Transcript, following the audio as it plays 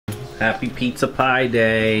Happy Pizza Pie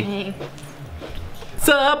Day. Hey. It's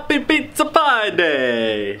Happy Pizza Pie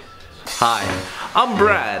Day. Hi, I'm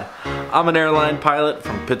Brad. I'm an airline pilot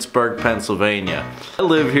from Pittsburgh, Pennsylvania. I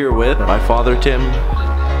live here with my father Tim,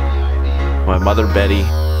 my mother Betty,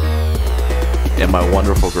 and my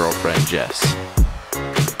wonderful girlfriend Jess.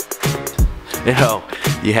 You know,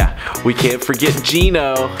 yeah, we can't forget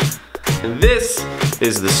Gino. And this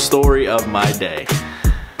is the story of my day.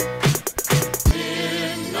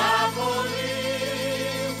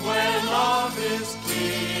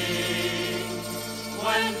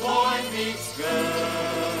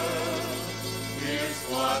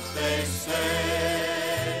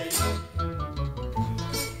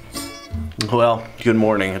 Well, good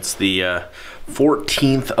morning. It's the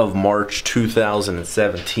 14th of March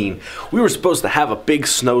 2017. We were supposed to have a big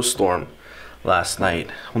snowstorm last night.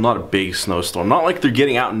 Well, not a big snowstorm. Not like they're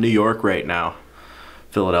getting out in New York right now.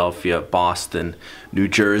 Philadelphia, Boston, New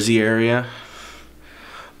Jersey area.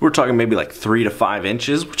 We're talking maybe like 3 to 5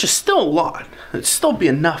 inches, which is still a lot. It'd still be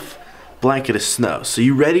enough blanket of snow. So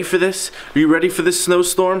you ready for this? Are you ready for this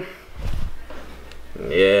snowstorm?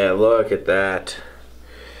 Yeah, look at that.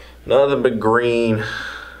 Nothing but green.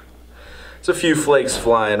 It's a few flakes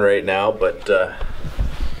flying right now, but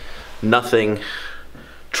nothing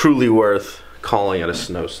truly worth calling it a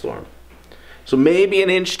snowstorm. So maybe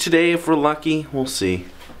an inch today if we're lucky. We'll see.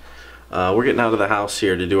 We're getting out of the house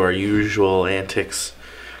here to do our usual antics.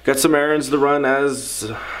 Got some errands to run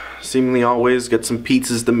as seemingly always. Got some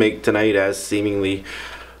pizzas to make tonight as seemingly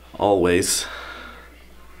always.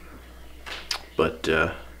 But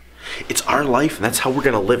it's our life and that's how we're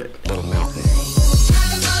gonna live it.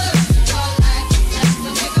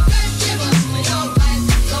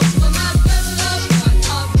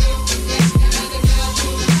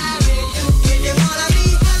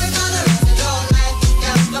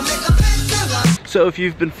 So if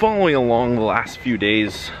you've been following along the last few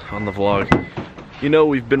days on the vlog, you know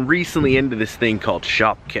we've been recently into this thing called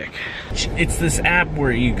Shopkick. It's this app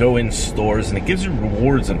where you go in stores and it gives you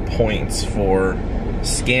rewards and points for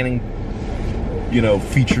scanning, you know,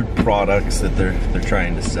 featured products that they're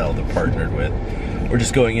trying to sell, they're partnered with. Or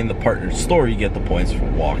just going in the partnered store, you get the points for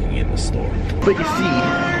walking in the store. But you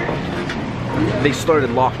see, they started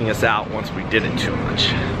locking us out once we did it too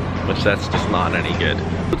much, which that's just not any good.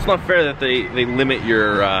 It's not fair that they limit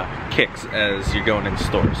your kicks as you're going in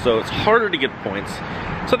stores, so it's harder to get points.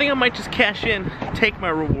 So I think I might just cash in, take my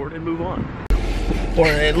reward, and move on. Or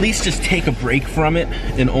at least just take a break from it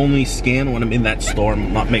and only scan when I'm in that store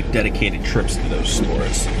and not make dedicated trips to those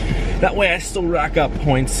stores. That way I still rack up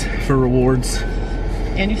points for rewards.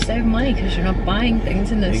 And you save money because you're not buying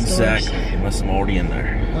things in those stores. Exactly, unless I'm already in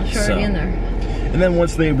there. Unless you're already in there. And then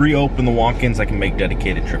once they reopen the walk-ins, I can make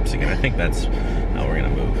dedicated trips again. I think that's how we're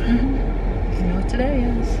gonna move. You know what today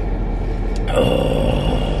is?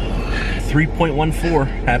 Oh, 3.14.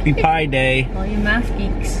 Happy Pie Day. All you math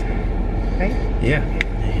geeks, right? Yeah.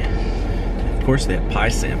 Of course they have pie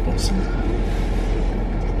samples.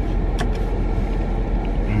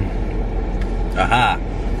 Aha.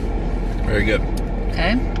 Very good.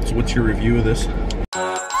 Okay. So what's your review of this?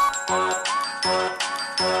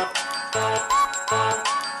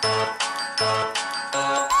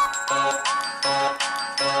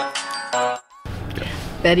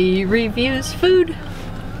 Betty reviews food.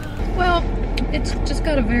 Well, it's just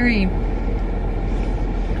got a very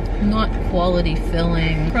not quality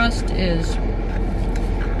filling. Crust is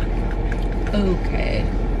okay.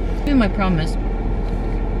 And my problem is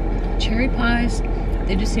cherry pies,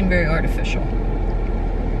 they just seem very artificial.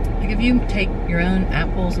 Like if you take your own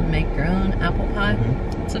apples and make your own apple pie,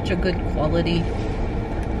 it's such a good quality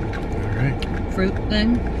fruit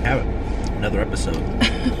thing. Have it. Another episode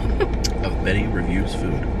of Betty Reviews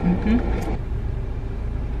Food.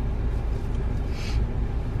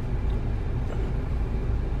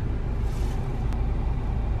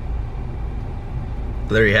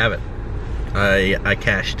 There you have it. I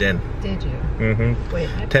cashed in. Did you? Wait,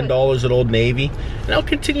 $10 at Old Navy, and I'll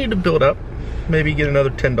continue to build up. Maybe get another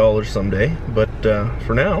 $10 someday, but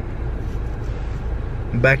for now,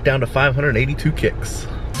 I'm back down to 582 kicks.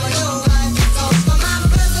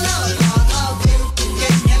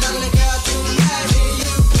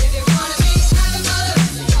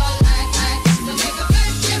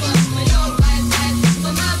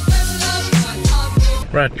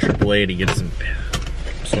 We're at AAA to get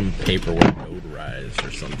some paperwork notarized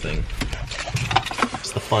or something.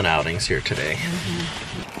 It's the fun outings here today.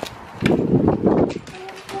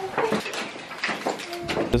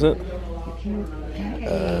 Is it?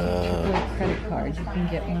 Credit card, you can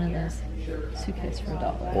get one of those suitcases for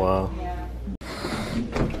 $1. Wow.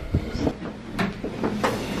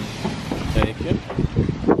 Thank you.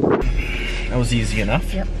 That was easy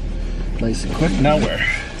enough. Yep. Nice and quick. Now where?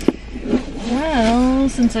 Well,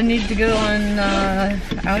 since I need to go on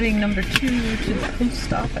outing number 2 to the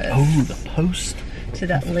post office. Oh, the post. To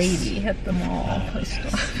that lady at the mall post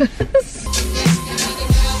office.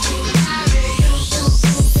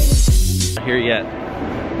 Not here yet.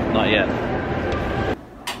 Not yet.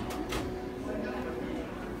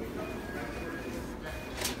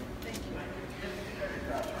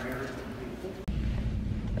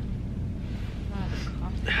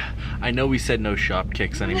 I know we said no shop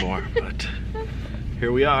kicks anymore, but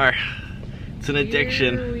here we are. It's an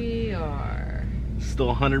addiction. Here we are. Still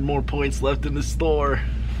 100 more points left in the store.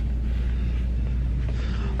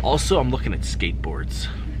 Also, I'm looking at skateboards.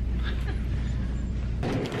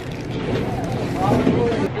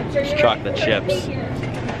 It's chocolate chips.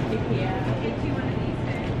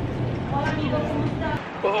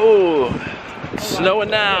 Oh, it's snowing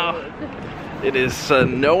now. It is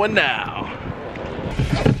snowing now.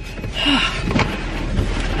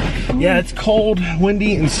 Yeah, it's cold,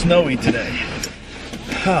 windy, and snowy today.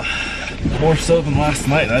 More so than last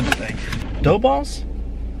night, I'd think. Dough balls?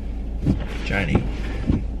 Johnny.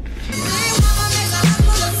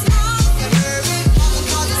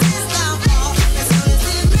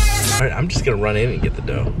 Alright, I'm just gonna run in and get the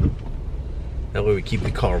dough. That way we keep the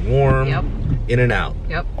car warm. Yep. In and out.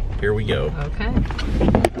 Yep. Here we go. Okay.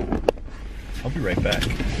 I'll be right back.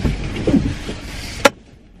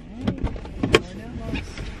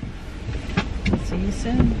 See you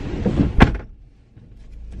soon.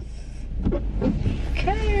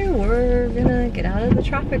 Okay, we're gonna get out of the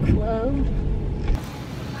traffic flow.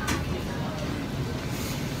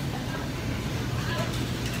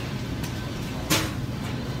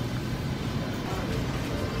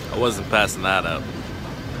 I wasn't passing that up.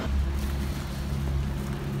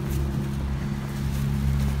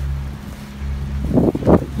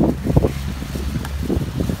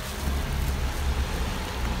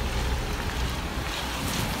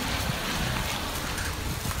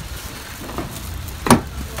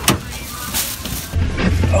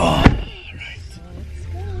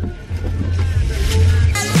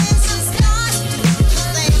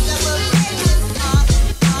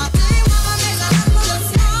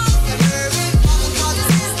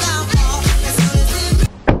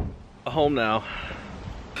 Home now.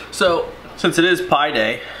 So, since it is Pie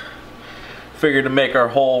Day, figured to make our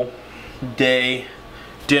whole day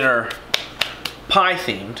dinner pie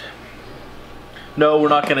themed. No, we're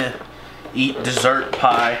not gonna eat dessert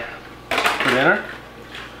pie for dinner.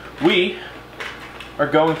 We are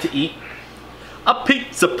going to eat a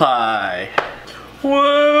pizza pie.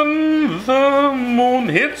 When the moon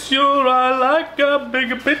hits your eye like a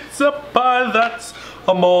big pizza pie, that's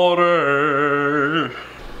amore.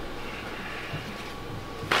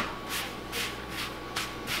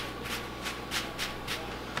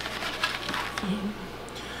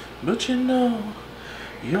 But you know,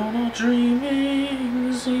 you're not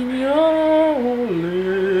dreaming, signore.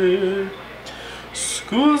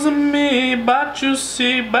 Scusa me, but you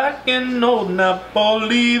see, back in old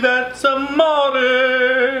Napoli, that's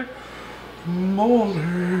amore. Amore,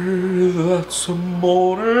 that's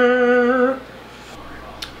amore.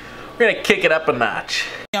 We're gonna kick it up a notch.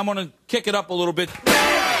 I'm gonna kick it up a little bit.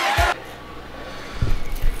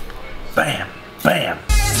 Bam, bam.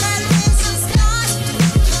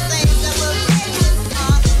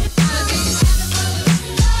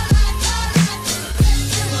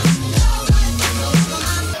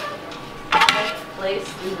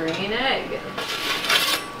 Place the green egg.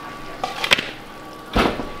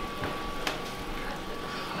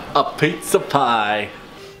 A pizza pie.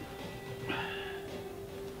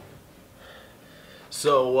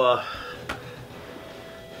 So,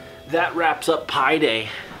 that wraps up Pie Day.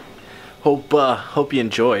 Hope you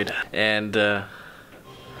enjoyed. And,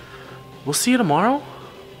 we'll see you tomorrow.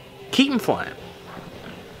 Keep 'em flying.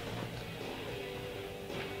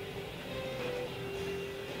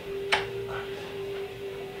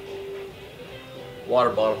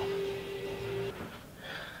 Water bottle.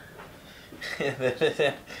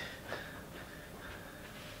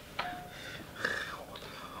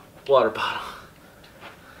 Water bottle.